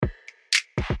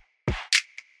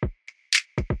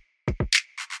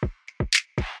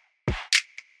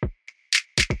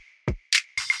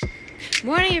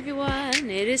Morning,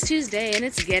 everyone. It is Tuesday, and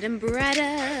it's getting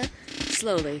brighter.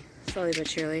 Slowly but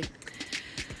surely.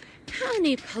 How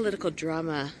many political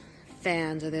drama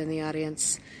fans are there in the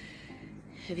audience?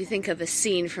 If you think of a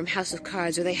scene from House of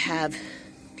Cards where they have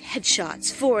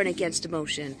headshots for and against a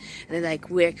motion, and they're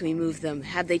like, where can we move them?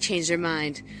 Have they changed their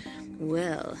mind?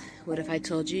 Well, what if I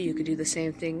told you you could do the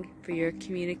same thing for your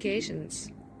communications?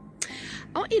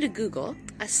 I want you to Google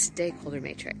a stakeholder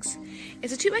matrix.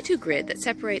 It's a 2x2 grid that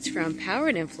separates from power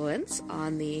and influence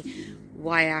on the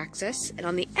y-axis, and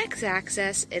on the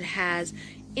x-axis it has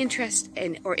interest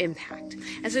or impact.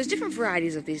 And so there's different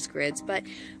varieties of these grids, but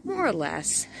more or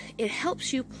less it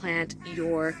helps you plant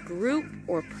your group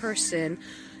or person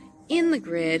in the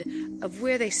grid of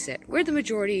where they sit, where the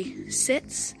majority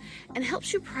sits, and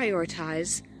helps you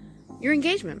prioritize your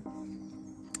engagement.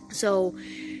 So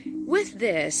with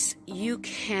this, you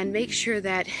can make sure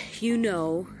that you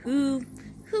know who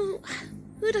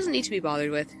doesn't need to be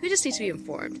bothered with, who just needs to be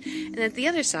informed. And at the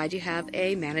other side, you have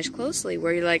a manage closely,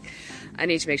 where you're like, I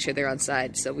need to make sure they're on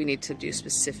side, so we need to do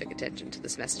specific attention to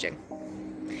this messaging.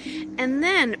 And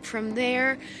then from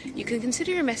there, you can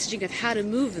consider your messaging of how to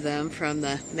move them from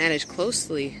the manage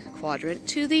closely quadrant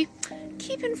to the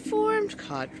keep informed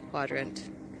quadrant.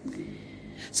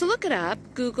 So look it up,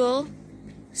 Google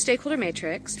stakeholder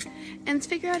matrix, and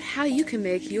figure out how you can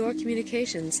make your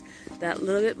communications that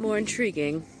little bit more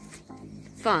intriguing,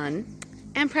 fun,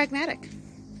 and pragmatic.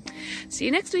 See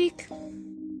you next week.